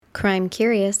Crime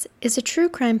Curious is a true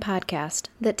crime podcast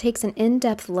that takes an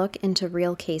in-depth look into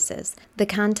real cases. The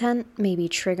content may be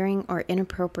triggering or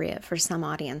inappropriate for some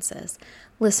audiences.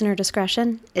 Listener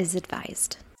discretion is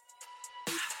advised.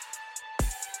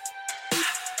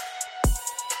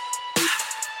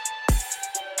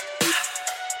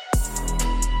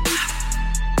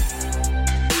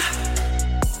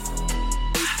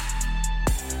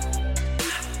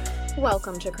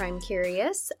 Welcome to Crime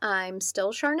Curious. I'm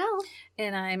still Charnel.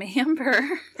 And I'm Amber.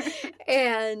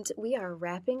 And we are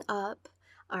wrapping up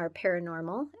our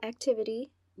paranormal activity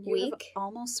week. You've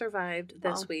almost survived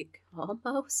this week.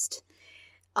 Almost.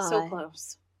 So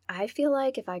close. I feel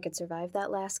like if I could survive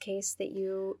that last case that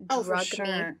you drugged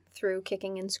me through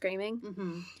kicking and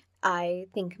screaming, I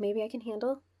think maybe I can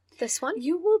handle this one.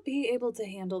 You will be able to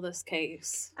handle this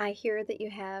case. I hear that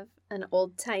you have an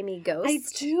old-timey ghost. I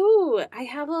do. I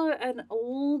have an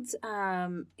old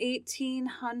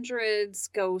 1800s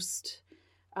ghost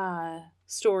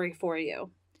story for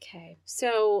you. Okay.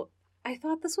 So I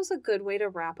thought this was a good way to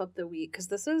wrap up the week because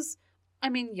this is,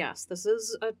 yes, this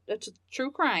is a true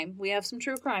crime. We have some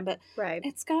true crime, but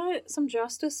it's got some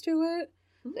justice to it.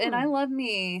 And I love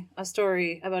me a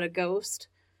story about a ghost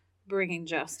bringing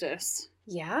justice.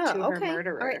 Yeah, to her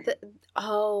murderer.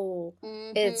 All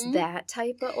right. It's that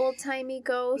type of old-timey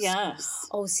ghost? Yes.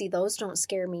 Oh, see, those don't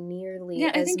scare me nearly as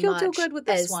much. Yeah, I think you'll do good with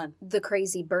this one. The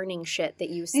crazy burning shit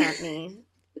that you sent me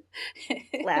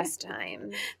last time.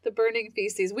 The burning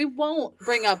feces. We won't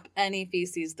bring up any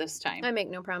feces this time. I make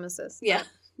no promises. Yeah.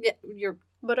 Yeah, you're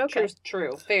but okay.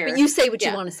 True, fair. But you say what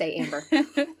you want to say, Amber.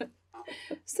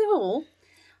 So,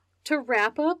 to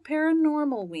wrap up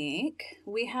Paranormal Week,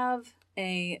 we have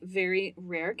a very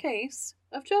rare case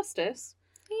of justice.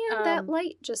 And that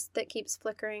light that keeps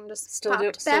flickering still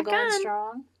going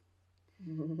strong.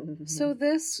 So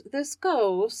this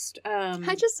ghost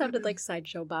I just sounded like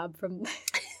Sideshow Bob from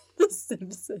The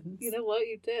Simpsons. You know what?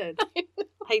 You did.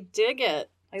 I dig it.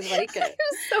 I like it. I'm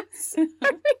so sorry.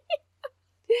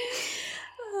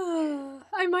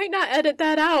 I might not edit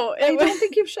that out. I don't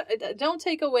think you should. Don't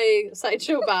take away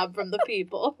Sideshow Bob from the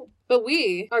people. But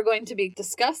we are going to be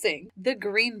discussing the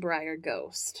Greenbrier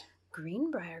ghost.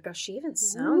 Greenbrier ghost? She even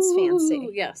sounds fancy.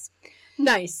 Yes.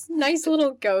 Nice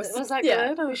little ghost. Was that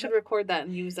good? We should record that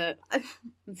and use it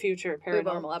in future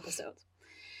paranormal episodes.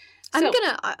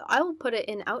 I'll put it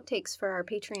in outtakes for our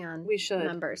Patreon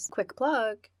members. Quick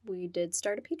plug. We did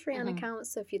start a Patreon account,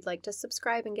 so if you'd like to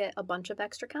subscribe and get a bunch of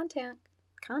extra content.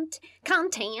 Go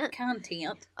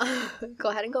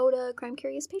ahead and go to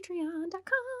crimecuriouspatreon.com.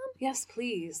 Yes,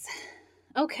 please.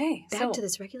 Okay. Back to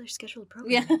this regular scheduled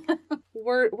program. Yeah.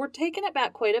 We're taking it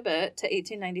back quite a bit to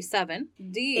 1897.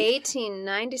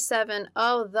 1897.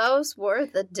 Oh, those were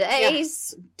the days.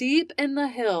 Yes. Deep in the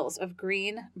hills of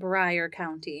Greenbrier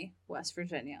County, West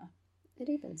Virginia. It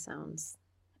even sounds...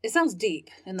 It sounds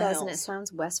deep in the hills. Doesn't it?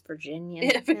 Sounds West Virginian.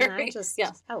 Yeah, very,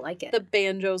 I like it. The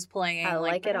banjo's playing. I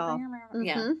like it all.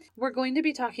 Yeah. We're going to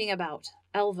be talking about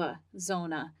Elva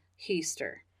Zona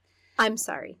Heister. I'm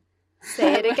sorry.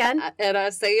 Say it again. And I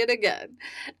say it again.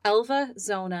 Elva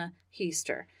Zona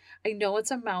Heister. I know it's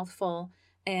a mouthful,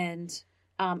 and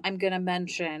I'm going to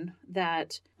mention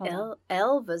that...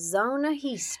 Elva Zona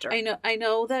Heister. I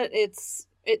know that it's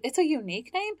a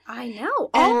unique name. I know.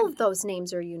 All of those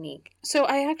names are unique. So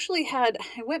I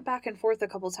went back and forth a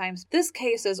couple times. This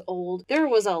case is old. There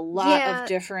was a lot of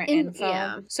different info.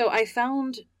 Yeah. So I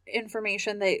found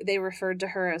information, they referred to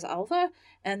her as Elva,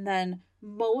 and then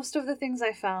most of the things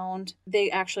I found, they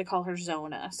actually call her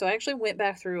Zona. So I actually went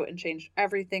back through and changed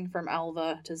everything from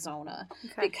Elva to Zona.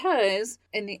 Okay. Because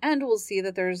in the end, we'll see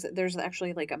that there's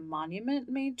actually like a monument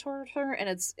made toward her, and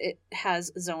it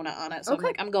has Zona on it. So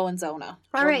I'm going Zona.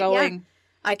 All right, yeah.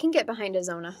 I can get behind a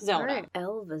Zona. All right.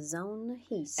 Elva Zona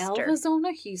Heister. Elva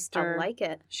Zona Heister. I like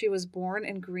it. She was born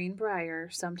in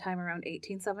Greenbrier sometime around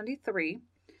 1873.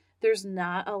 There's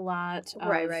not a lot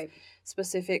of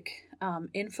specific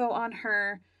info on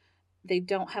her. They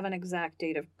don't have an exact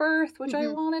date of birth, which I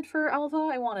wanted for Elva.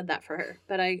 I wanted that for her,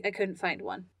 but I couldn't find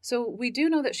one. So we do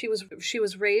know that she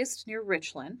was raised near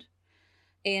Richland,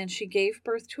 and she gave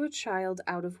birth to a child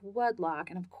out of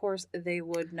wedlock. And of course, they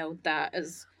would note that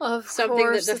as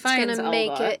something that defines Elva.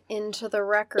 Make it into the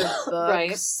record books.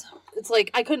 Right. It's like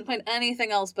I couldn't find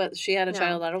anything else, but she had a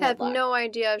child out of wedlock. I have no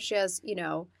idea if she has,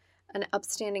 an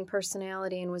upstanding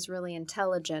personality and was really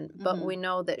intelligent, but we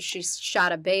know that she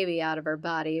shot a baby out of her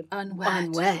body.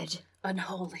 Unwed.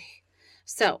 Unholy.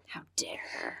 So. How dare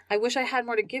her. I wish I had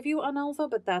more to give you on Elva,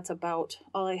 but that's about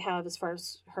all I have as far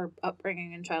as her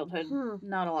upbringing and childhood.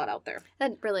 Not a lot out there.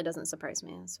 That really doesn't surprise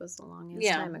me. This was the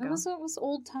longest time ago. It was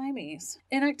old-timies.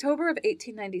 In October of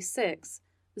 1896,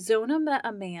 Zona met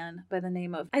a man by the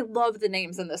name of, I love the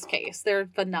names in this case. They're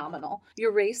phenomenal.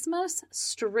 Erasmus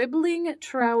Stribling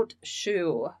Trout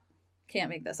Shoe. Can't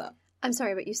make this up. I'm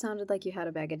sorry, but you sounded like you had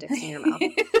a bag of dicks in your mouth.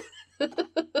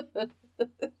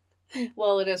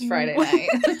 Well, it is Friday night.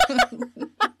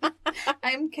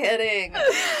 I'm kidding.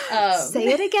 Say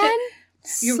it again.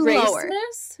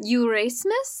 Erasmus.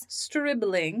 Erasmus.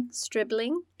 Stribling.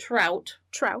 Trout.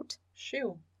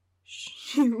 Shoe.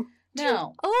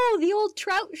 No. Oh, the old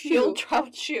trout shoe. The old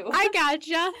trout shoe. I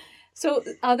gotcha. So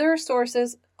other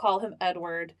sources call him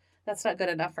Edward. That's not good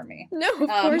enough for me. No, of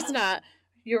course not.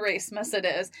 Erasmus it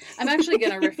is. I'm actually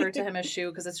going to refer to him as Shoe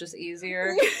because it's just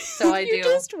easier. So I do. You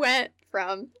just went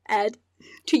from Ed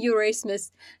to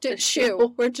Erasmus to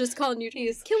Shoe. We're just calling you.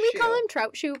 Can we call him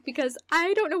Trout Shoe? Because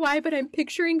I don't know why, but I'm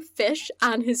picturing fish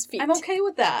on his feet. I'm okay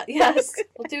with that. Yes,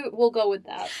 we'll go with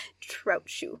that. Trout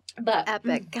Shoe. But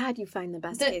epic. God, you find the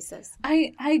best cases.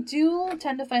 I do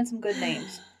tend to find some good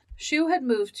names. Shoe had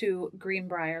moved to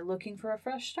Greenbrier looking for a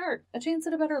fresh start, a chance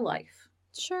at a better life.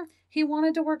 Sure. He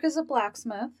wanted to work as a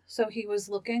blacksmith, so he was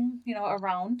looking,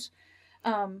 around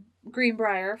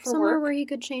Greenbrier for somewhere work. Where he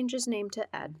could change his name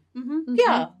to Ed. Mm-hmm. Mm-hmm.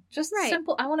 Yeah, just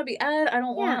simple. I want to be Ed. I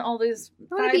don't want all these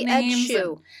I want to be names. Ed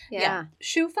Shoe. Yeah.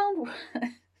 Shoe found...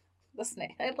 this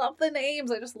name. I love the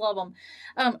names. I just love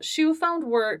them. Shoe found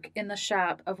work in the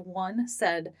shop of one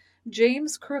said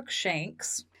James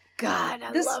Crookshanks. God,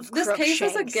 I love Crookshanks. This case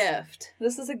is a gift.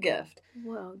 This is a gift.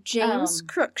 Whoa, James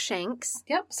Crookshanks.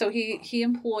 Yep. So he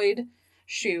employed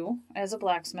Shoe as a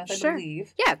blacksmith, I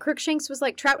believe. Yeah, Crookshanks was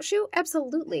like Trout Shoe.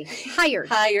 Absolutely,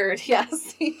 hired.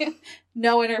 Yes.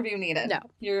 No interview needed. No,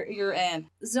 you're in.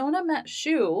 Zona met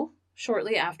Shoe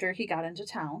shortly after he got into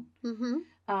town.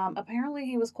 Mm-hmm. Apparently,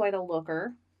 he was quite a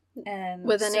looker. And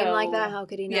with a name like that, how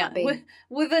could he not be?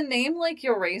 With a name like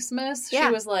Erasmus, she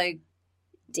was like,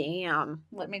 damn.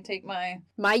 Let me take my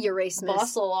Erasmus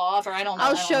bustle off, or I don't know.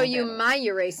 I'll show you my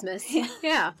Erasmus.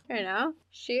 Yeah.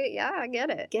 I get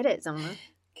it. Get it, Zona.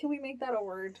 Can we make that a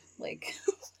word? Like,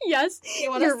 yes.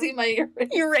 You want to see my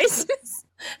Erasmus?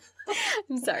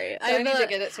 I'm sorry. So I need to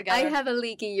get it together. I have a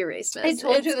leaky Erasmus. I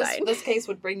told you this case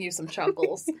would bring you some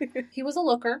chuckles. He was a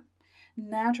looker.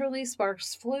 Naturally,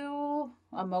 sparks flew.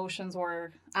 Emotions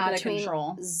were out of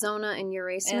control. Zona and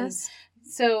Erasmus.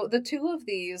 So the two of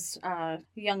these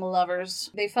young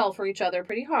lovers, they fell for each other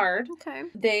pretty hard. Okay.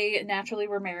 They naturally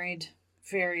were married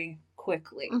very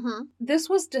quickly. Mm-hmm. This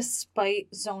was despite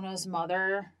Zona's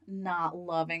mother not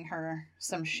loving her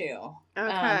some Shoe.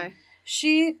 Okay.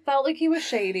 She felt like he was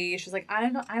shady. She's like, I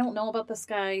don't know about this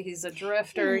guy. He's a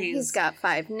drifter. He's got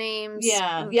 5 names.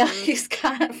 Yeah, mm-hmm. Yeah, he's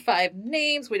got 5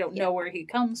 names. We don't know where he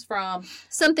comes from.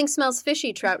 Something smells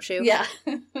fishy, Trout Shoe. Yeah.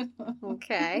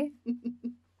 Okay.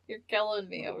 You're killing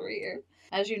me over here.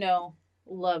 As you know,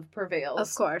 love prevails.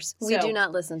 Of course. We do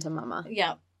not listen to Mama.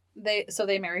 Yeah. They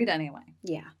married anyway.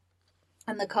 Yeah.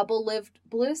 And the couple lived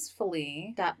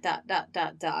blissfully ...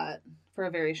 for a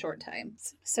very short time.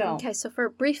 So okay, so for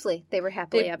briefly, they were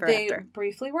happily ever after. They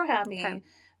briefly were happy. Okay.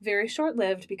 Very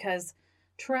short-lived because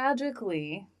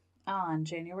tragically, on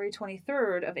January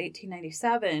 23rd of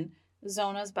 1897,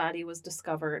 Zona's body was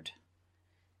discovered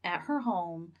at her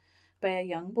home by a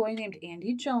young boy named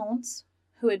Andy Jones,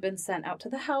 who had been sent out to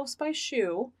the house by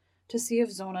Shoe to see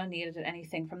if Zona needed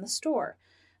anything from the store.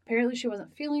 Apparently she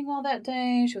wasn't feeling well that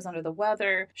day. She was under the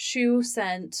weather. Shoe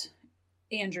sent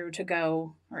Andy to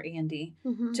go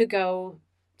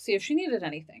see if she needed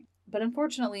anything. But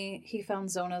unfortunately, he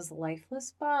found Zona's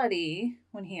lifeless body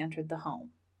when he entered the home.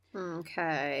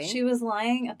 Okay. She was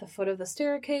lying at the foot of the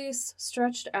staircase,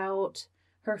 stretched out.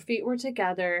 Her feet were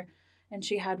together, and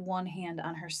she had one hand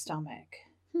on her stomach.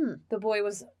 The boy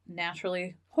was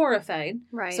naturally horrified.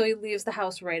 Right. So he leaves the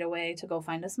house right away to go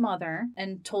find his mother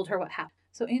and told her what happened.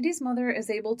 So Andy's mother is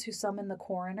able to summon the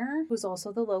coroner, who's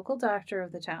also the local doctor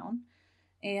of the town.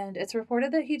 And it's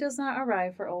reported that he does not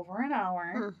arrive for over an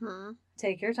hour. Mm-hmm.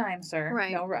 Take your time, sir.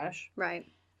 Right. No rush. Right.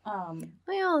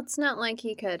 Well, it's not like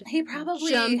he could. He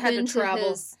probably had to travel.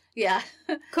 His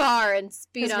car and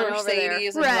speed on over there.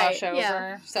 Mercedes and rush over.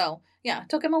 Yeah. So, yeah, it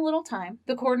took him a little time.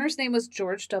 The coroner's name was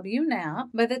George W. Knapp.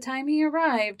 By the time he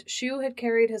arrived, Shoe had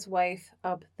carried his wife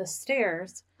up the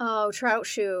stairs. Oh, Trout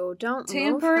Shoe, don't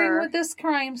tampering move her. with this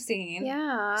crime scene.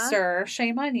 Yeah. Sir,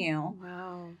 shame on you.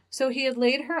 Wow. So he had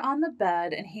laid her on the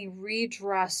bed and he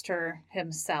redressed her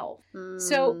himself.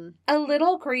 So a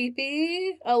little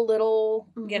creepy, a little,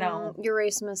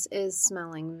 Erasmus is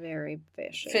smelling very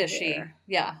fishy. Here.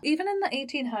 Yeah. Even in the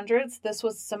 1800s, this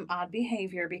was some odd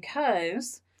behavior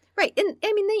because... Right. And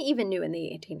I mean, they even knew in the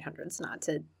 1800s not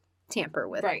to tamper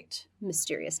with right.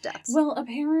 mysterious deaths. Well,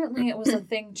 apparently it was a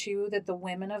thing, too, that the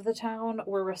women of the town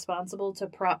were responsible to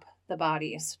prep the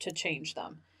bodies to change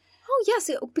them. Oh, yes,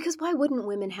 because why wouldn't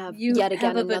women have yet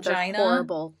again another vagina,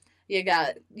 horrible... You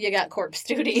got corpse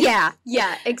duty. Yeah,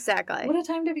 exactly. What a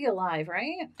time to be alive,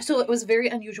 right? So it was very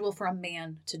unusual for a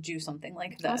man to do something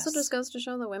like this. Also just goes to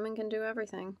show that women can do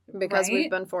everything because we've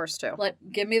been forced to. Like,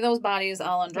 give me those bodies,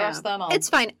 I'll undress them. It's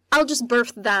fine. I'll just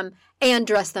birth them and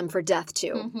dress them for death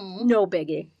too. Mm-hmm. No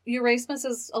biggie. Erasmus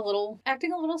is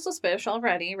acting a little suspicious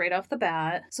already, right off the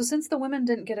bat. So since the women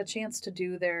didn't get a chance to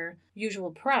do their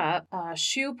usual prep,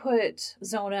 Shue put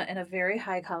Zona in a very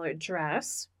high-collared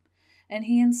dress. And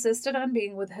he insisted on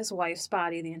being with his wife's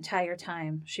body the entire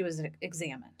time she was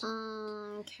examined.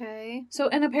 Okay. So,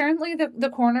 and apparently the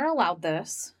coroner allowed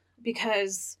this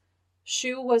because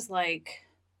Shue was like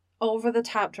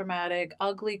over-the-top dramatic,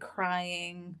 ugly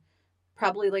crying,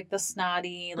 probably like the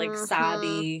snotty, like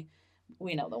sobby.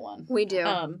 We know the one. We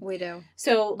do. We do.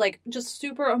 So, like, just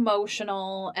super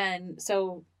emotional. And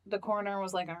so the coroner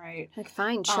was like, all right. Like,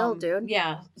 fine, chill, dude.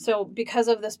 Yeah. So because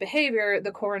of this behavior,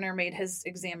 the coroner made his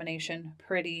examination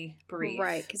pretty brief.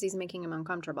 Right, because he's making him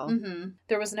uncomfortable. Mm-hmm.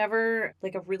 There was never,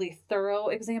 like, a really thorough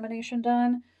examination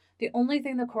done. The only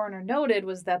thing the coroner noted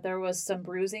was that there was some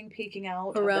bruising peeking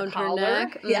out around of the collar. Her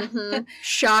neck. Yeah. Mm-hmm.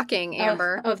 Shocking,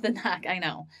 Amber. Of the neck, I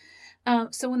know.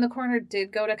 So when the coroner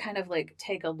did go to kind of, like,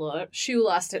 take a look, Shue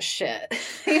lost his shit.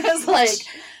 He was, like,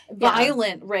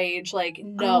 violent rage, like,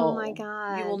 no. Oh, my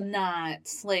God. You will not.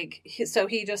 Like, so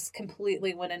he just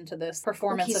completely went into this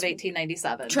performance of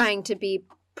 1897. Trying to be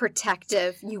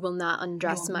protective. You will not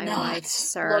undress my wife,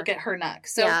 sir. Look at her neck.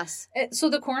 So, yes. So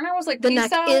the coroner was like, the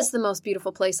neck is the most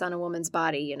beautiful place on a woman's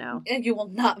body, you know. And you will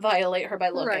not violate her by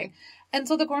looking. Right. And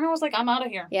so the coroner was like, I'm out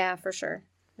of here. Yeah, for sure.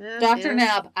 Dr.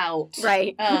 Knapp out.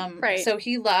 Right. Right. So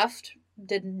he left,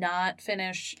 did not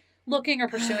finish looking or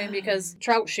pursuing because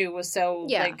Trout Shue was so,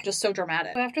 like, just so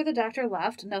dramatic. After the doctor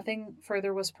left, nothing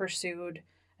further was pursued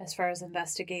as far as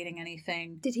investigating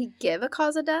anything. Did he give a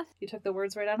cause of death? You took the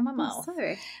words right out of my mouth.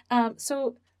 Sorry.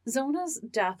 So Zona's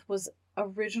death was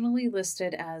originally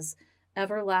listed as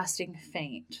everlasting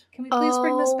faint. Can we please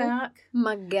bring this back?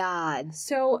 My God.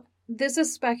 So this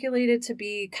is speculated to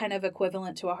be kind of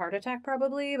equivalent to a heart attack,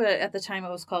 probably, but at the time it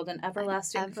was called an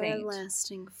everlasting faint.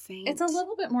 Everlasting faint. It's a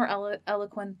little bit more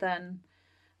eloquent than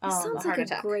it sounds a heart like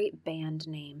attack. A great band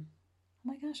name.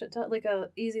 Oh my gosh, it does, like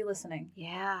a easy listening.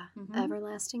 Yeah,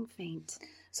 everlasting faint.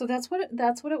 So that's what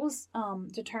it was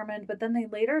determined, but then they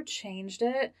later changed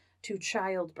it to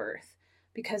childbirth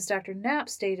because Dr. Knapp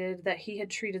stated that he had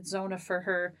treated Zona for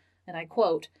her, and I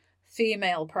quote,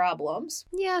 female problems.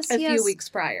 Yes, a few weeks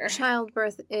prior.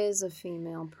 Childbirth is a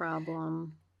female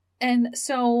problem. And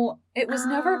so it was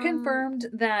never confirmed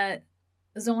that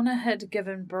Zona had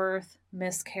given birth,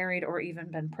 miscarried, or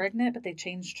even been pregnant, but they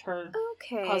changed her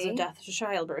cause of death to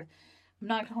childbirth. I'm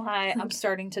not going to lie, I'm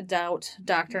starting to doubt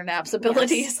Dr. Knapp's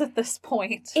abilities at this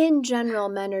point. In general,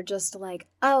 men are just like,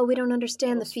 oh, we don't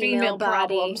understand the female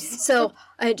body. Problems. So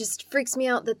it just freaks me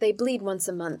out that they bleed once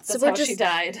a month. That's how she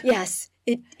died. Yes,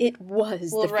 it was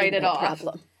the female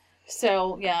problem.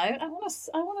 So, yeah, I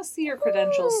want to see your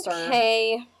credentials, sir.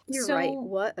 Okay. You're right.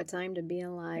 What a time to be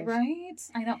alive. Right?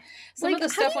 I know. Some of the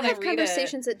stuff when I read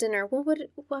conversations at dinner. Well,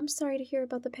 I'm sorry to hear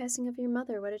about the passing of your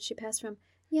mother. What did she pass from?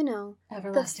 You know.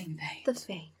 Everlasting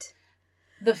faint.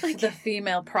 The faint. The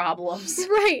female problems.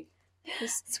 Right.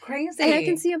 It's crazy. And I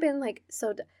can see you being like,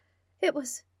 it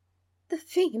was the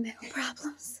female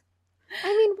problems. I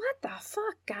mean, what the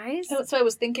fuck, guys? So I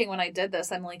was thinking when I did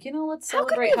this, I'm like, let's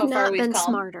celebrate how far we've come.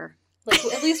 Smarter? Like,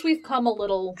 at least we've come a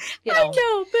little, I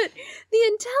know, but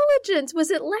the intelligence,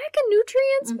 was it lack of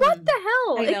nutrients? Mm-hmm. What the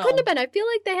hell? It couldn't have been. I feel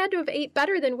like they had to have ate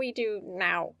better than we do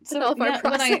now. So our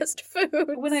processed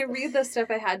food. When I read this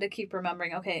stuff, I had to keep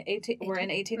remembering, okay, we're in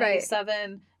 1897.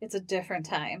 Right. It's a different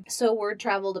time. So word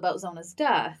traveled about Zona's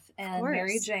death, and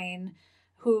Mary Jane,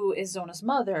 who is Zona's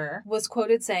mother, was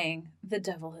quoted saying, "The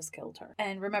devil has killed her."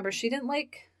 And remember, she didn't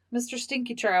like Mr.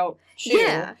 Stinky Trout Shue.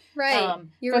 Yeah, right.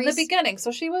 From the beginning.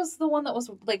 So she was the one that was,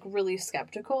 like, really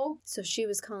skeptical. So she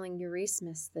was calling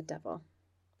Erasmus the devil.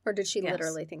 Or did she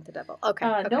literally think the devil?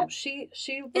 Okay. No, she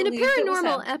in a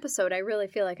paranormal episode, I really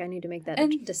feel like I need to make that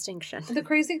distinction. The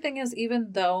crazy thing is,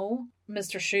 even though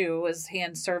Mr. Shue was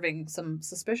hand-serving some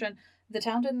suspicion, the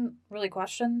town didn't really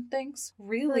question things.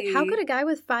 Really. Like, how could a guy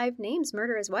with 5 names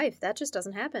murder his wife? That just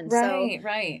doesn't happen. Right, so,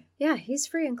 right. Yeah, he's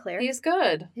free and clear. He's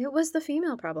good. It was the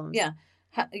female problems. Yeah.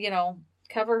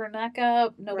 Cover her neck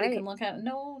up. Nobody can look at it.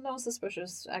 No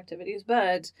suspicious activities.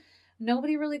 But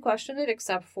Nobody really questioned it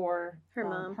except for her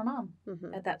mom. Her mom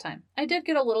at that time. I did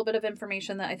get a little bit of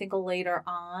information that I think later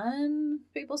on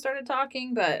people started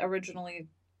talking, but originally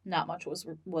not much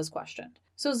was questioned.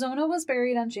 So Zona was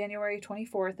buried on January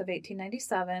 24th of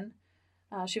 1897.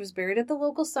 She was buried at the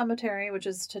local cemetery, which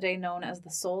is today known as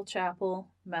the Soul Chapel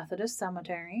Methodist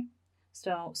Cemetery.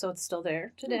 So it's still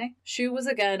there today. She was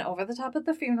again over the top at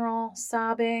the funeral,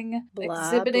 sobbing,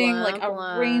 exhibiting like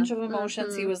a range of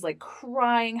emotions. He was like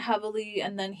crying heavily,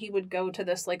 and then he would go to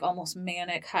this like almost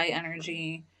manic high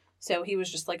energy. So he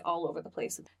was just like all over the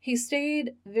place. He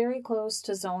stayed very close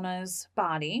to Zona's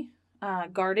body,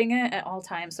 guarding it at all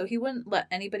times. So he wouldn't let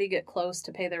anybody get close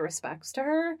to pay their respects to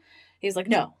her. He's like,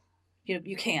 no,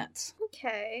 you can't.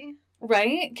 Okay.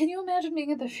 Right? Can you imagine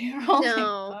being at the funeral?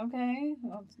 No. Okay.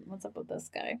 What's up with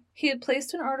this guy? He had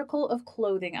placed an article of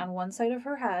clothing on one side of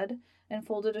her head and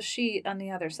folded a sheet on the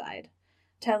other side,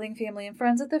 telling family and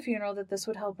friends at the funeral that this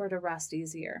would help her to rest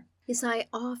easier. Yes, I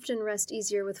often rest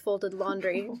easier with folded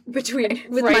laundry between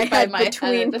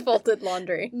folded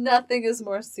laundry. Nothing is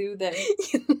more soothing.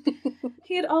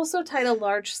 He had also tied a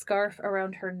large scarf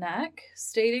around her neck,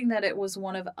 stating that it was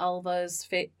one of Elva's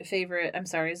favorite. I'm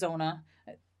sorry, Zona.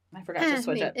 I forgot to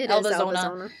switch it. Elva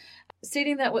Zona.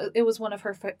 Stating that it was one of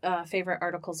her favorite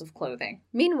articles of clothing.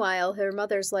 Meanwhile, her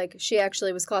mother's like, she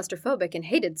actually was claustrophobic and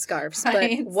hated scarves,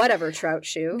 right? But whatever, Trout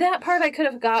Shoe. That part I could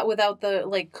have got without the,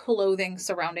 like, clothing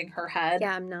surrounding her head.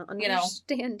 Yeah, I'm not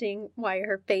understanding why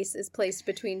her face is placed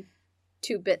between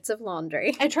two bits of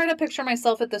laundry. I try to picture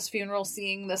myself at this funeral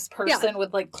seeing this person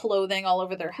with like clothing all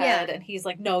over their head, and he's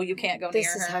like, no, you can't go near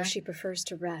her. This is how she prefers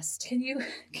to rest. Can you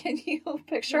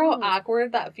picture how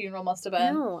awkward that funeral must have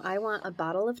been? No, I want a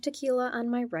bottle of tequila on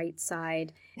my right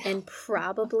side and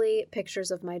probably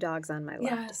pictures of my dogs on my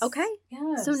left. Yes. Okay?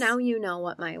 Yes. So now you know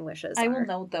what my wishes are. I will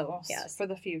note those for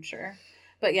the future.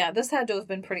 But yeah, this had to have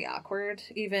been pretty awkward,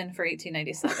 even for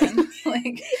 1897.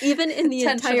 Like, even in the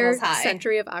entire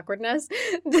century of awkwardness,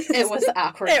 it was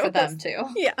awkward for them too.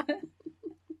 Yeah.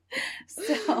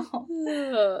 So,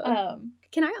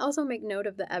 can I also make note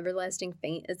of the everlasting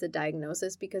faint as a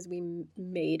diagnosis because we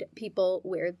made people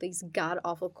wear these god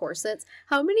awful corsets?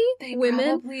 How many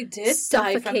women probably did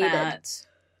die from that?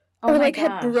 Or like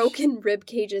had broken rib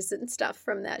cages and stuff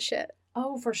from that shit.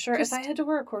 Oh, for sure. If I had to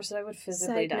wear a corset, I would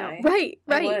physically die. Right.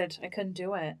 I would. I couldn't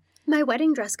do it. My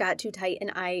wedding dress got too tight,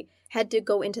 and I had to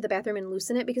go into the bathroom and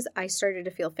loosen it because I started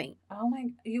to feel faint. Oh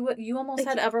my! You almost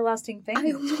had everlasting faint.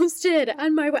 I almost did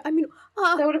on my. That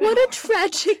would have what a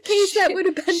tragic case that would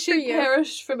have been for you. She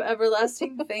perished from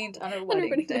everlasting faint on her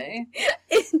wedding day.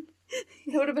 It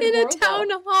would have been in horrible. A town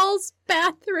hall's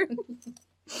bathroom.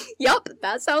 Yup,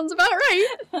 that sounds about right.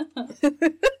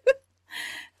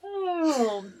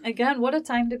 Oh, again, what a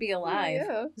time to be alive.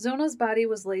 Yeah. Zona's body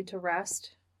was laid to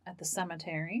rest at the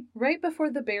cemetery. Right before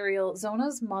the burial,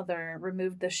 Zona's mother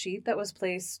removed the sheet that was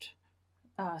placed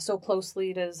so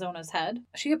closely to Zona's head.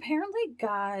 She apparently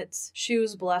got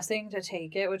Shu's blessing to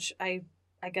take it, which I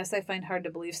guess I find hard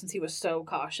to believe since he was so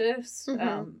cautious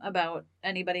about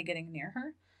anybody getting near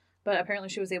her. But apparently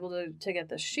she was able to get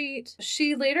the sheet.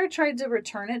 She later tried to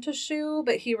return it to Shu,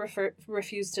 but he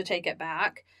refused to take it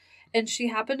back. And she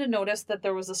happened to notice that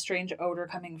there was a strange odor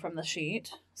coming from the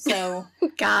sheet. So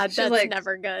God, that's like,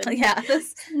 never good. Yeah,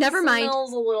 this never mind.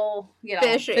 Smells a little,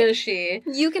 fishy.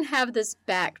 You can have this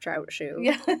back, Trout Shoe.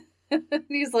 Yeah.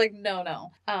 He's like,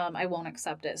 no, I won't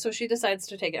accept it. So she decides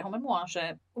to take it home and wash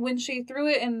it. When she threw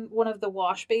it in one of the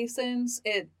wash basins,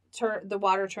 the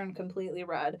water turned completely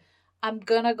red. I'm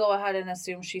gonna go ahead and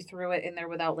assume she threw it in there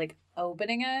without, like,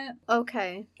 opening it.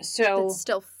 Okay. So it's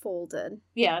still folded.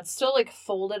 Yeah, it's still, like,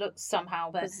 folded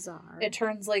somehow, but bizarre. It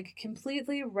turns, like,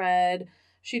 completely red.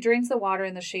 She drains the water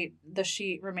and the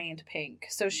sheet remained pink.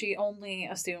 So she only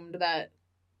assumed that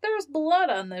there's blood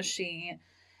on this sheet.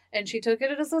 And she took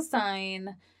it as a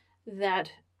sign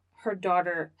that her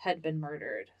daughter had been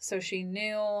murdered. So she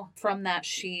knew from that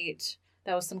sheet,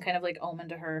 that was some kind of, like, omen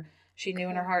to her. She knew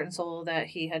in her heart and soul that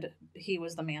he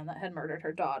was the man that had murdered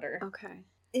her daughter. Okay.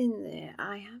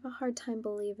 I have a hard time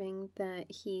believing that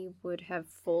he would have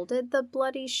folded the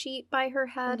bloody sheet by her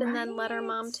head and then let her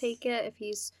mom take it if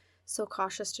he's so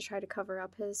cautious to try to cover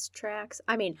up his tracks.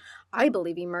 I mean, I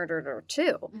believe he murdered her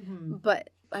too,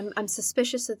 but I'm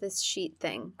suspicious of this sheet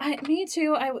thing. Me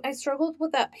too. I struggled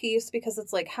with that piece because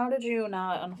it's like, how did you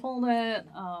not unfold it?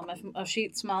 If a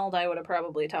sheet smelled, I would have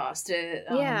probably tossed it.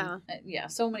 Yeah,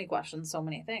 so many questions, so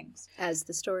many things. As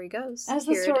the story goes.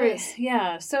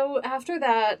 Yeah. So after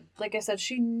that, like I said,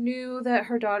 she knew that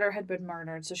her daughter had been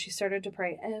murdered, so she started to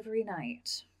pray every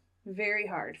night, very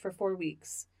hard, for 4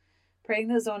 weeks, praying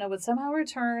that Zona would somehow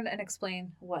return and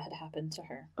explain what had happened to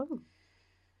her. Oh.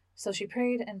 So she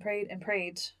prayed and prayed and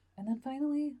prayed. And then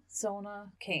finally,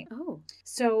 Zona came. Oh.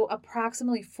 So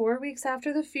approximately 4 weeks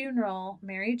after the funeral,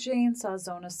 Mary Jane saw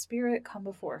Zona's spirit come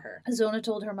before her. Zona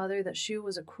told her mother that Shu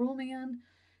was a cruel man.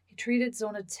 He treated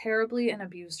Zona terribly and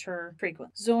abused her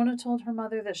frequently. Zona told her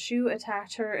mother that Shu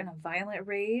attacked her in a violent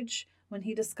rage when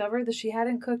he discovered that she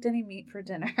hadn't cooked any meat for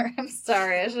dinner. I'm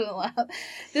sorry, I shouldn't laugh.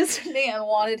 This man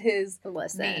wanted his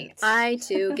meat. I,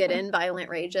 too, get in violent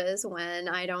rages when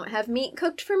I don't have meat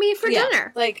cooked for me for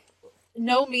dinner. Like,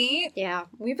 no meat. Yeah,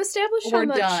 we've established how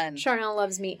much Charnel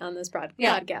loves meat on this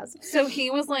podcast. So he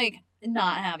was like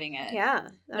not having it. Yeah.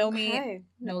 No meat,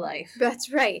 no life.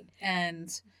 That's right. And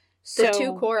so the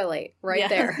two correlate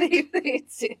there.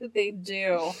 They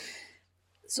do.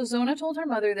 So Zona told her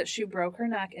mother that Shu broke her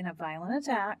neck in a violent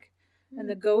attack, and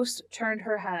the ghost turned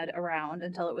her head around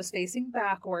until it was facing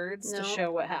backwards to show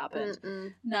what happened.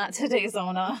 Not today,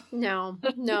 Zona. No,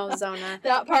 Zona.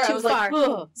 That part too I was far. like,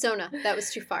 ugh. Zona, that was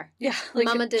too far. Yeah. Like,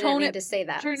 Mama didn't need to say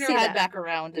that. Turn your head back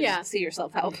around and see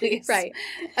yourself out, please. Right.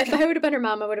 If I would have been her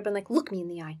mom, I would have been like, look me in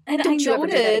the eye. And Don't you ever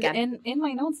do that again. in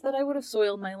my notes that I would have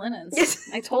soiled my linens.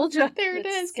 I told you. There it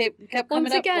is. Kept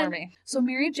coming up for me. So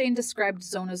Mary Jane described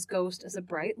Zona's ghost as a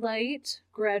bright light,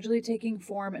 gradually taking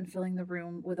form and filling the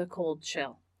room with a cold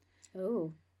chill.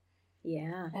 Oh,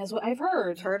 yeah. As what I've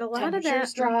heard. Heard a lot of that.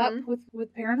 Temperatures drop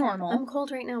with paranormal. I'm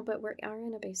cold right now, but we are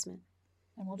in a basement.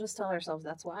 And we'll just tell ourselves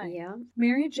that's why. Yeah.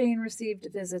 Mary Jane received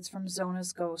visits from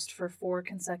Zona's ghost for 4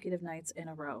 consecutive nights in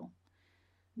a row.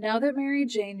 Now that Mary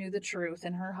Jane knew the truth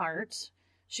in her heart,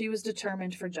 she was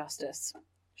determined for justice.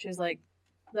 She was like,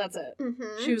 that's it.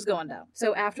 Mm-hmm. She was going down.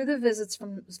 So after the visits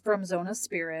from Zona's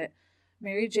spirit,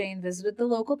 Mary Jane visited the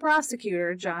local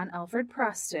prosecutor, John Alfred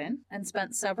Preston, and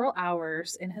spent several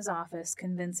hours in his office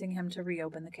convincing him to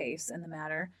reopen the case in the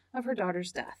matter of her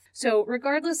daughter's death. So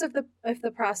regardless of if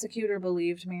the prosecutor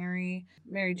believed Mary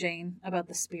Jane about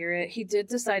the spirit, he did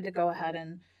decide to go ahead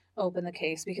and open the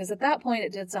case, because at that point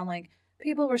it did sound like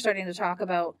people were starting to talk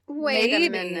about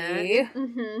maybe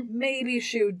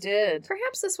Shu did.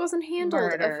 Perhaps this wasn't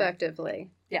handled effectively.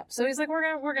 Yeah, so he's like,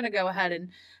 we're gonna go ahead and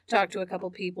talk to a couple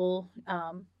people,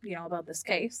 about this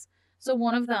case. So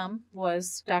one of them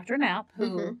was Dr. Knapp,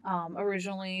 who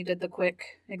originally did the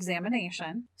quick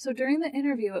examination. So during the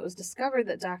interview, it was discovered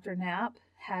that Dr. Knapp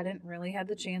hadn't really had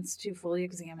the chance to fully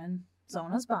examine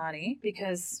Zona's body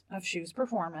because of Shu's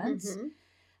performance.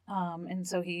 And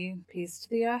so he pieced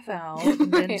the F out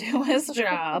and didn't do his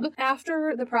job.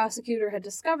 After the prosecutor had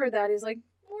discovered that, he's like,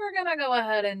 we're going to go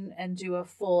ahead and do a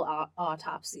full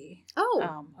autopsy.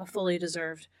 Oh. A fully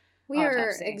deserved We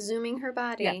are exhuming her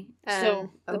body. Yeah.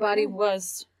 So the body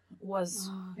was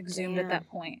exhumed at that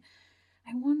point.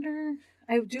 I wonder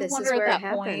at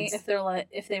that point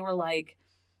if they were like,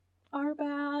 our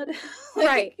bad.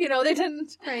 Right. They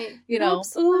didn't. Right.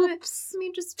 Oops. Let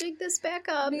me just dig this back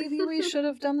up. Maybe we should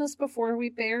have done this before we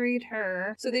buried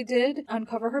her. So they did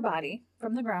uncover her body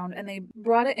from the ground, and they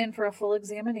brought it in for a full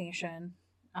examination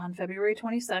on February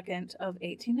 22nd of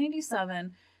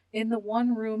 1897 in the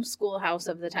one-room schoolhouse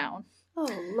of the town. Oh,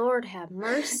 Lord have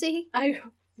mercy. I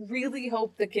really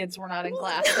hope the kids were not in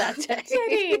class that day.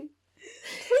 Kidding.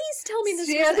 Please tell me this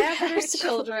was after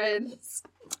children.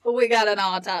 We got an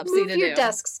autopsy to do. Move your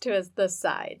desks to the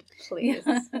side, please.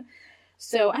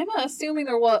 So I'm assuming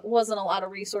there wasn't a lot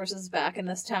of resources back in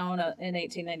this town in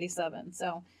 1897.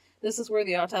 So this is where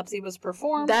the autopsy was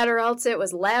performed. That or else it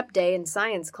was lab day in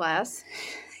science class.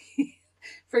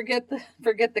 Forget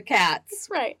the cats.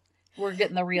 Right. We're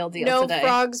getting the real deal today. No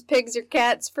frogs, pigs, or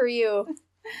cats for you.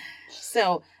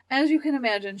 So, as you can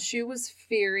imagine, Shu was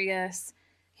furious.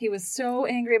 He was so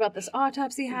angry about this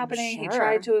autopsy happening. Sure. He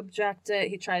tried to object it.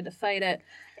 He tried to fight it.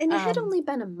 And it had only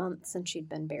been a month since she'd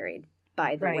been buried,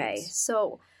 by the way.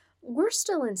 So we're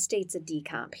still in states of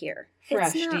decomp here.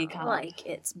 Fresh it's not decomp. Like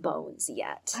it's bones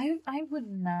yet. I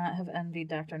would not have envied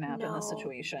Dr. Knapp in this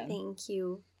situation. Thank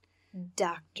you,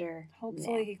 Dr.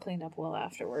 Hopefully Knapp. He cleaned up well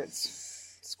afterwards.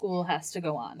 School has to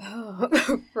go on.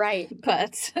 Oh, right.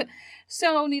 But,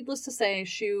 so needless to say,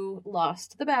 Shu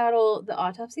lost the battle. The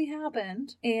autopsy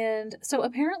happened. And so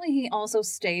apparently he also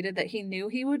stated that he knew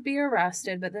he would be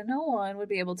arrested, but that no one would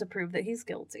be able to prove that he's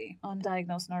guilty.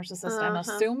 Undiagnosed narcissist, I'm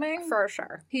assuming. For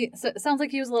sure. It sounds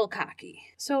like he was a little cocky.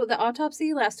 So the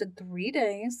autopsy lasted 3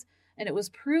 days. And it was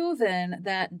proven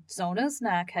that Zona's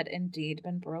neck had indeed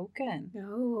been broken.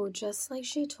 Oh, just like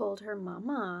she told her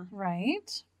mama.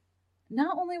 Right?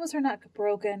 Not only was her neck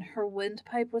broken, her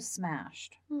windpipe was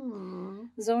smashed.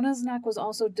 Zona's neck was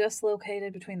also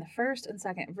dislocated between the first and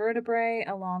second vertebrae,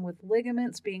 along with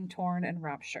ligaments being torn and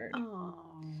ruptured. Oh.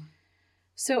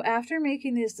 So after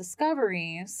making these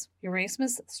discoveries,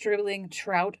 Erasmus Stribling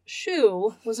Trout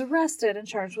Shue was arrested and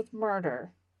charged with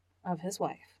murder of his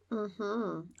wife.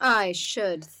 I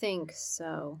should think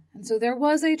so. And so there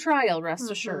was a trial, rest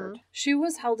assured. Shue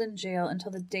was held in jail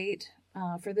until the date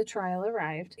for the trial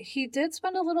arrived. He did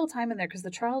spend a little time in there because the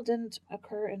trial didn't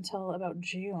occur until about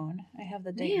June. I have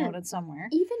the date noted somewhere.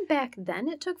 Even back then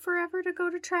it took forever to go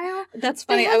to trial? That's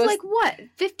funny. They had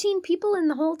 15 people in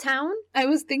the whole town? I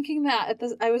was thinking that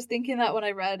when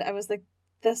I read, I was like,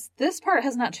 this part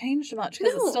has not changed much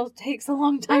because it still takes a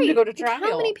long time to go to trial.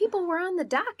 How many people were on the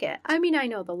docket? I mean, I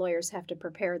know the lawyers have to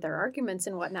prepare their arguments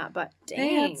and whatnot, but dang.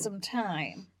 They had some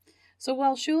time. So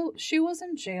while Shue was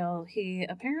in jail, he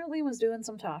apparently was doing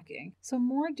some talking. So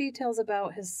more details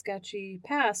about his sketchy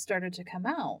past started to come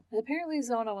out. Apparently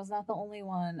Zona was not the only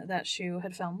one that Shue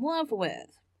had found love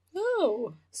with.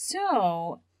 Oh.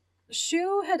 So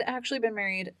Shue had actually been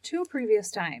married 2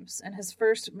 previous times, and his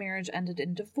first marriage ended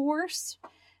in divorce.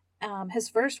 His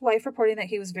first wife reporting that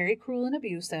he was very cruel and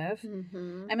abusive.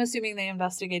 I'm assuming they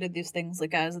investigated these things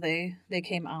as they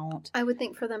came out. I would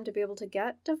think for them to be able to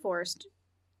get divorced,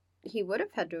 he would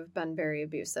have had to have been very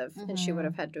abusive, and she would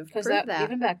have had to have proved that.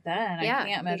 Even back then, I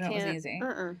can't imagine it was easy.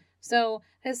 So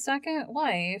his second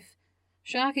wife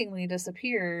shockingly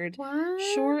disappeared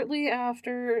shortly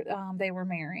after they were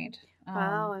married.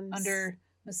 Under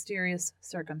mysterious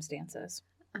circumstances.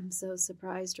 I'm so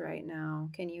surprised right now.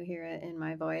 Can you hear it in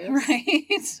my voice?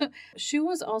 Right. Shue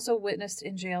was also witnessed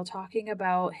in jail talking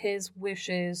about his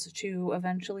wishes to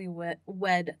eventually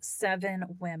wed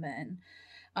 7 women.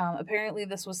 Apparently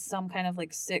this was some kind of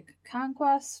sick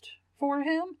conquest for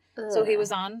him. So he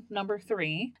was on number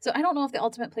 3. So I don't know if the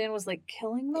ultimate plan was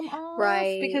killing them all.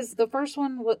 Right. Because the first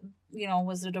one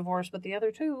was a divorce, but the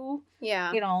other 2,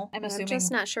 I'm assuming. I'm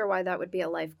just not sure why that would be a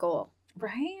life goal.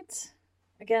 Right?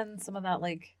 Again, some of that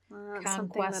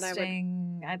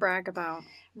conquesting I'd brag about.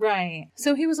 Right.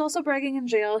 So he was also bragging in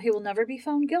jail he will never be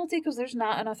found guilty because there's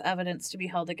not enough evidence to be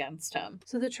held against him.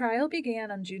 So the trial began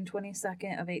on June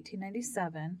 22nd of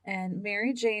 1897, and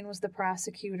Mary Jane was the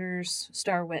prosecutor's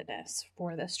star witness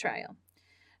for this trial.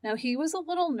 Now, he was a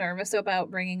little nervous about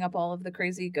bringing up all of the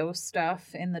crazy ghost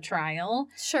stuff in the trial.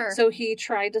 Sure. So he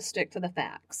tried to stick to the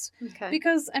facts. Okay.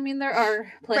 Because, there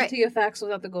are plenty of facts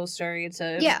without the ghost story to,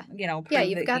 prove Yeah,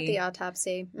 you've got the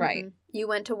autopsy. Right. You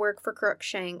went to work for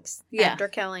Crookshanks after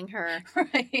killing her.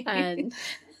 Right. And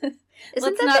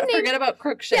let's not forget about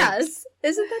Crookshanks. Yes.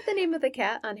 Isn't that the name of the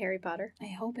cat on Harry Potter? I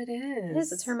hope it is. It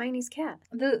is. It's Hermione's cat.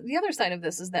 The other side of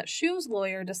this is that Shue's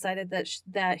lawyer decided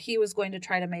that he was going to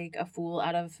try to make a fool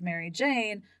out of Mary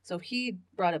Jane, so he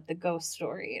brought up the ghost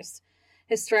stories.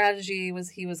 His strategy was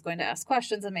he was going to ask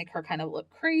questions and make her kind of look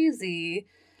crazy,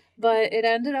 but it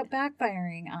ended up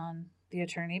backfiring on the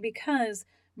attorney because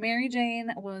Mary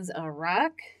Jane was a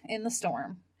rock in the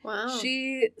storm. Wow.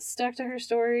 She stuck to her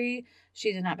story.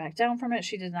 She did not back down from it.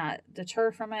 She did not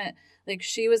deter from it.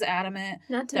 She was adamant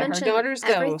not to that mention her daughter's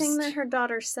everything ghost that her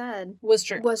daughter said was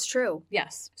true. Was true.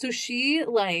 Yes. So she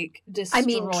destroyed. I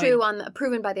mean, true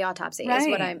proven by the autopsy is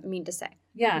what I mean to say.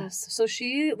 Yes. So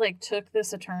she took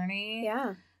this attorney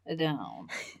down.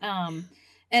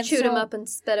 And chewed him up and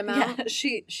spit him out. Yeah,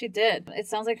 she did. It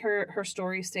sounds like her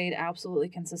story stayed absolutely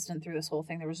consistent through this whole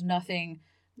thing. There was nothing,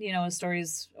 as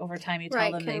stories over time you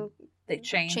tell them they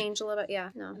change. Change a little bit, yeah.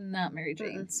 No. Not Mary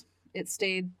Jane's. It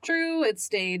stayed true. It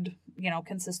stayed,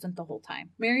 consistent the whole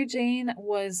time. Mary Jane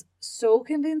was so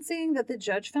convincing that the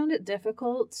judge found it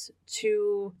difficult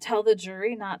to tell the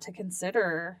jury not to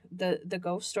consider the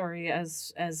ghost story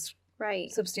as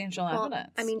substantial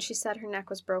evidence. I mean, she said her neck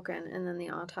was broken, and then the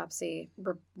autopsy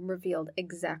revealed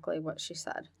exactly what she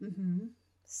said. Mm-hmm.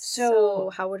 So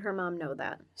how would her mom know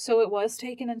that? So it was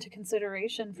taken into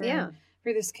consideration for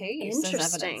this case. Interesting.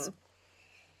 As evidence.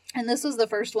 And this was the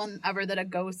first one ever that a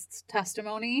ghost's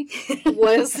testimony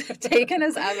was taken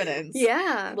as evidence.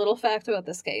 Yeah. Little fact about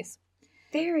this case.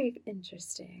 Very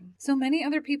interesting. So many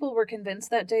other people were convinced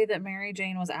that day that Mary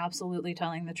Jane was absolutely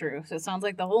telling the truth. It sounds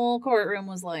like the whole courtroom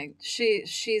was like,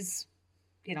 she's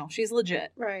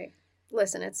legit. Right.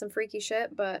 Listen, it's some freaky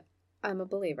shit, but I'm a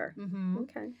believer. Mm-hmm.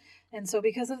 Okay. And so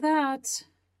because of that,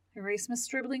 Erasmus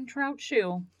Stribling Trout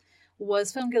Shue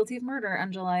was found guilty of murder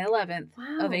on July 11th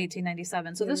of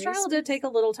 1897. So this trial did take a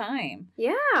little time.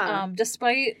 Yeah.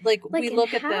 Despite, we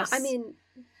look at this. I mean...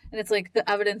 And it's the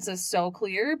evidence is so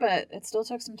clear, but it still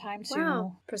took some time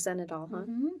to... present it all, huh?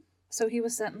 Mm-hmm. So he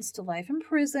was sentenced to life in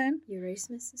prison.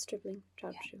 Erasmus Stribling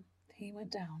Trout Shue. He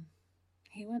went down.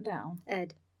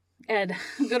 Ed.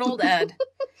 Good old Ed.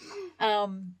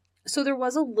 So there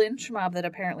was a lynch mob that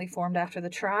apparently formed after the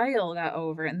trial got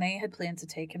over, and they had planned to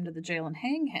take him to the jail and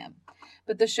hang him.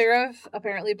 But the sheriff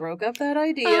apparently broke up that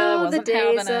idea. Wasn't the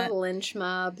days having of lynch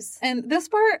mobs. And this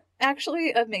part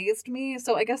actually amazed me.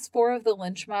 So I guess 4 of the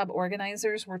lynch mob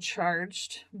organizers were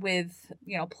charged with,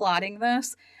 plotting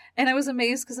this. And I was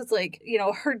amazed because it's like,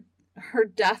 her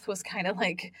death was kind of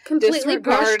like completely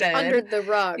disregarded. Brushed under the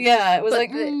rug. Yeah, it was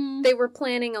they were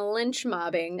planning a lynch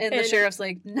mobbing. And the sheriff's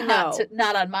like,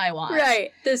 not on my watch.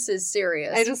 Right. This is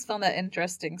serious. I just found that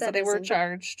interesting. So they were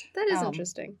charged. That is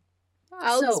interesting.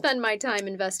 I'll spend my time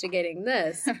investigating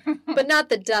this, but not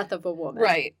the death of a woman.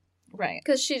 Right.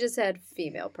 Because she just had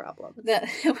female problems.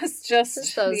 It was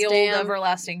just the old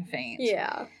everlasting faint.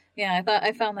 Yeah. Yeah,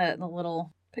 I found that a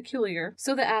little peculiar.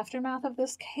 So the aftermath of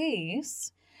this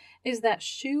case is that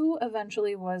Shue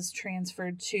eventually was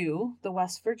transferred to the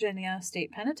West Virginia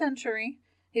State Penitentiary.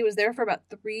 He was there for about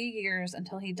 3 years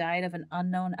until he died of an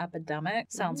unknown epidemic.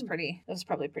 It was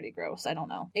probably pretty gross. I don't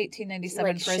know.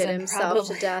 1897 prison. Shit himself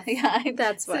to death. Yeah,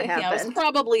 that's what happened. Yeah, it was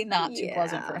probably not too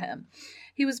pleasant for him.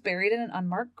 He was buried in an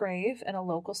unmarked grave at a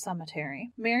local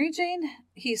cemetery. Mary Jane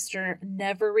Heister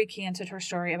never recanted her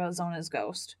story about Zona's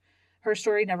ghost. Her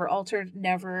story never altered.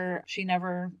 She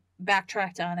never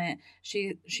backtracked on it.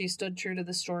 She stood true to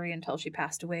the story until she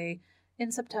passed away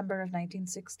in September of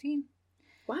 1916.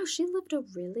 Wow, she lived a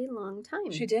really long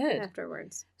time. She did.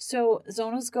 Afterwards. So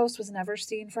Zona's ghost was never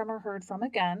seen from or heard from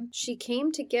again. She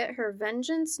came to get her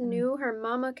vengeance, knew her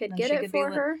mama could get it for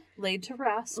her. Laid to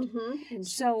rest. Mm-hmm.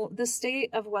 So the state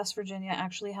of West Virginia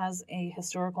actually has a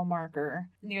historical marker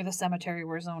near the cemetery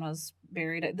where Zona's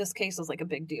buried. This case is like a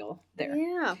big deal there.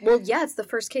 Yeah. Well, yeah, it's the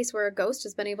first case where a ghost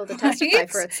has been able to testify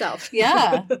for itself.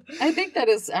 Yeah. I think that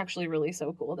is actually really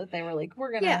so cool that they were like,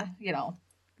 we're going to,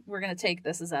 we're going to take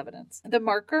this as evidence. The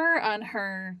marker on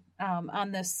her,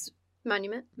 on this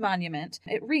monument,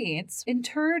 it reads,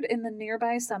 interred in the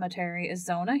nearby cemetery is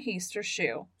Zona Heister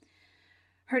Shue.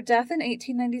 Her death in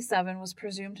 1897 was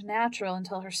presumed natural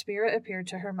until her spirit appeared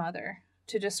to her mother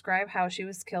to describe how she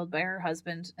was killed by her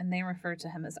husband, and they refer to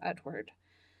him as Edward.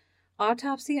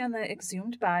 Autopsy on the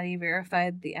exhumed body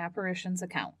verified the apparition's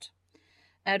account.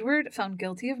 Edward, found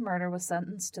guilty of murder, was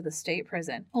sentenced to the state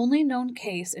prison. Only known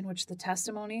case in which the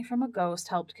testimony from a ghost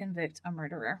helped convict a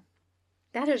murderer.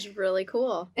 That is really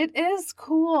cool. It is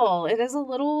cool. It is a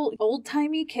little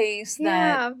old-timey case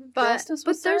but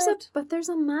there's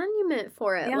a monument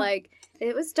for it. Yeah. Like,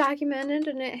 it was documented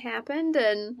and it happened,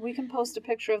 and we can post a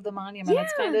picture of the monument. Yeah.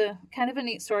 It's kind of a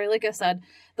neat story. Like I said,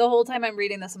 the whole time I'm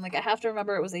reading this, I'm like, I have to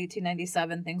remember it was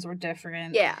 1897. Things were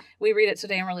different. Yeah. We read it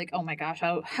today and we're like, oh my gosh,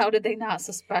 how did they not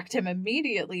suspect him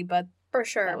immediately? But for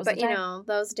sure. But,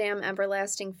 those damn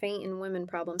everlasting faint and women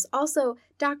problems. Also,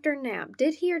 Dr. Knapp,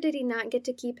 did he or did he not get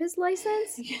to keep his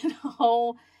license?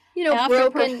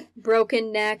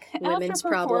 Broken neck, women's problems. After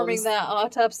performing that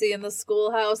autopsy in the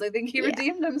schoolhouse, I think he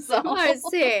redeemed himself. I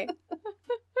see.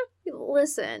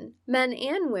 Listen, men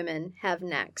and women have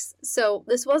necks. So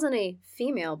this wasn't a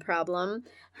female problem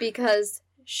because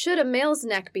should a male's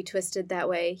neck be twisted that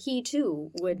way, he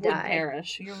too would die.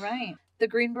 Perish. You're right. The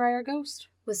Greenbrier Ghost.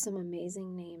 With some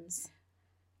amazing names.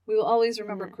 We will always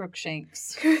remember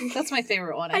Crookshanks. That's my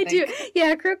favorite one, I think. do.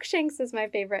 Yeah, Crookshanks is my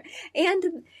favorite.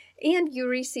 And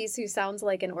Ulysses, who sounds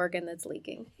like an organ that's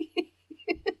leaking.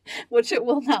 Which it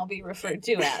will now be referred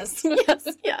to as. Yes,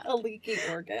 yeah. A leaky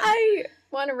organ. I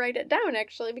want to write it down,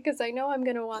 actually, because I know I'm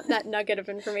going to want that nugget of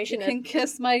information. You can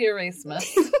kiss my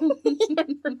Erasmus.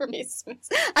 Erasmus.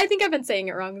 I think I've been saying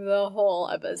it wrong the whole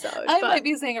episode. I might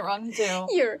be saying it wrong, too.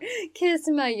 Kiss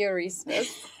my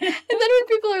Erasmus. And then when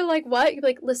people are like, what? You're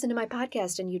like, listen to my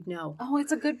podcast and you'd know. Oh,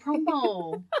 it's a good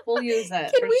promo. We'll use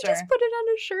it, Can we just put it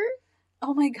on a shirt?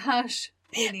 Oh, my gosh.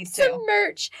 We need to. Some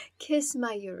merch. Kiss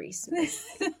my Erasmus.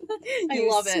 I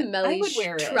love it. I would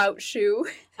wear it. Trout shoe.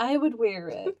 I would wear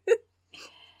it.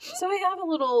 So I have a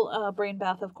little brain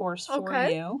bath, of course, for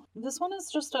you. This one is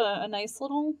just a nice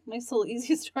little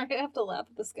easy story. I have to laugh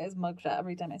at this guy's mugshot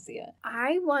every time I see it.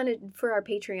 I wanted, for our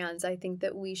Patreons, I think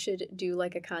that we should do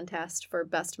like a contest for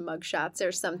best mugshots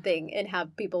or something and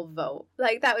have people vote.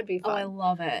 Like, that would be fun. Oh, I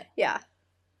love it. Yeah.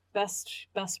 Best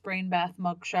brain bath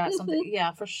mugshot, something.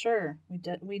 Yeah, for sure.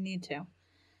 We need to.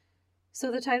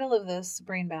 So the title of this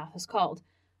brain bath is called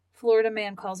Florida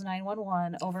Man Calls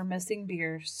 911 Over Missing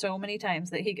Beer So Many Times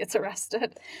That He Gets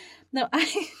Arrested. Now, I'm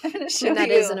going to show you. That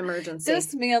is an emergency.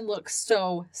 This man looks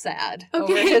so sad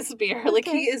over his beer. Like,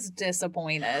 he is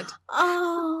disappointed.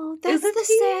 Oh, that's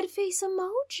the sad face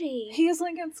emoji. He's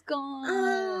like, it's gone.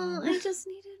 Oh, I just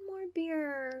needed more more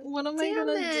beer. What am I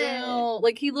gonna do?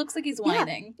 Like, he looks like he's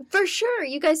whining. Yeah, for sure.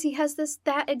 You guys, he has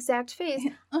that exact face.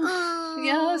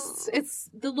 Yes, it's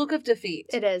the look of defeat.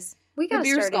 It is. We gotta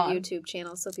start a YouTube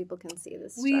channel so people can see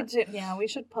this stuff. Yeah, we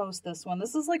should post this one.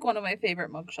 This is like one of my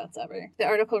favorite mugshots ever. The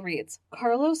article reads,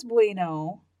 Carlos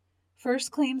Bueno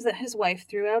first claims that his wife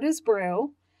threw out his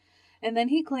brew, and then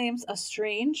he claims a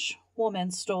strange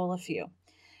woman stole a few.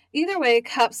 Either way,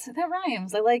 cops... That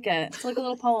rhymes. I like it. It's like a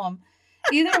little poem.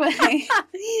 Either way...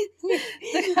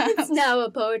 It's now a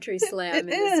poetry slam in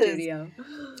the studio.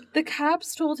 The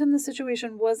cops told him the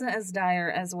situation wasn't as dire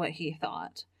as what he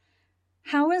thought.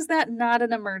 How is that not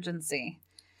an emergency?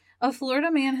 A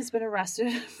Florida man has been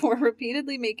arrested for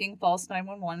repeatedly making false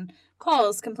 911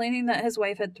 calls complaining that his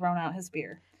wife had thrown out his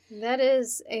beer. That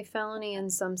is a felony in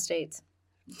some states.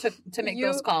 To make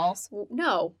those calls?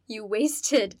 No, you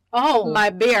wasted my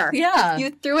beer. Yeah. You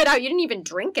threw it out. You didn't even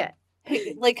drink it.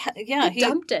 He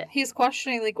dumped it. He's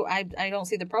questioning, like, I don't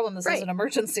see the problem. This is an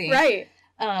emergency. Right.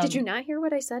 Did you not hear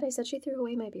what I said? I said she threw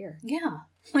away my beer. Yeah.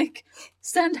 Like,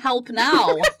 send help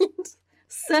now.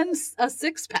 Send a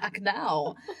 6-pack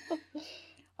now.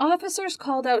 Officers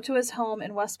called out to his home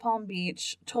in West Palm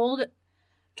Beach, told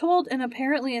an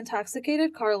apparently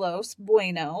intoxicated Carlos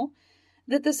Bueno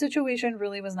that the situation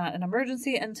really was not an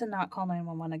emergency and to not call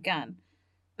 911 again.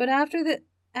 But after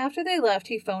they left,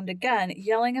 he phoned again,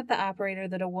 yelling at the operator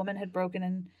that a woman had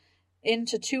broken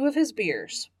into 2 of his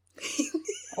beers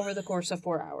over the course of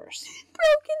 4 hours.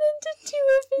 Broken into 2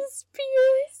 of his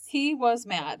beers. He was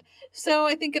mad. So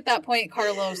I think at that point,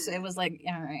 Carlos, it was like,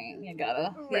 all right, you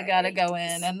gotta go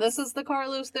in. And this is the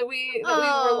Carlos that we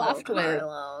were left with.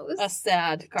 A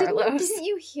sad Carlos. Didn't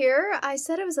you hear? I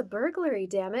said it was a burglary,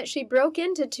 damn it. She broke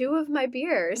into 2 of my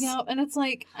beers. Yeah, and it's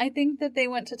like, I think that they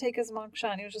went to take his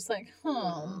mugshot and he was just like,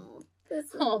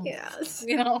 yes.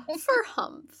 You know? For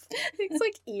humph. It's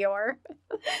like Eeyore.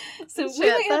 So we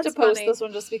might have to post this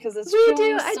one just because it's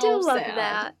I do love sad.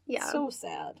 that. Yeah. So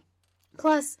sad.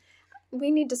 Plus,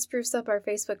 we need to spruce up our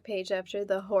Facebook page after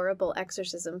the horrible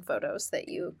exorcism photos that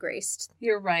you graced.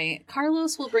 You're right.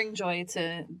 Carlos will bring joy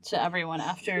to everyone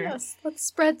after. Yes, let's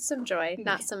spread some joy,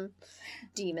 not some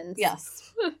demons.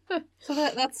 Yes. So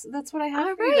that's what I have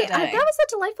all for you right. today. That was a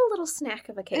delightful little snack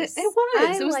of a case. It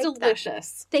was. It was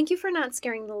delicious. Thank you for not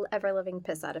scaring the ever-living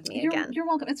piss out of me again. You're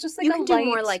welcome. It's just like you can do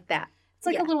more like that. It's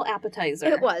like a little appetizer.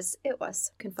 It was. You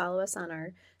can follow us on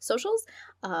our socials.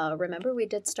 Remember, we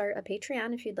did start a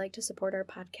Patreon if you'd like to support our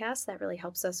podcast. That really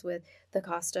helps us with the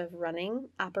cost of running,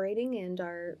 operating, and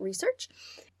our research.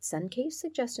 Send case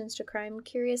suggestions to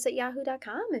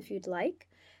crimecurious@yahoo.com if you'd like.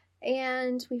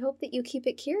 And we hope that you keep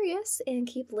it curious and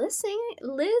keep listening.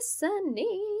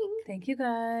 Thank you,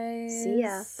 guys. See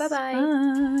ya. Bye-bye.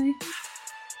 Bye.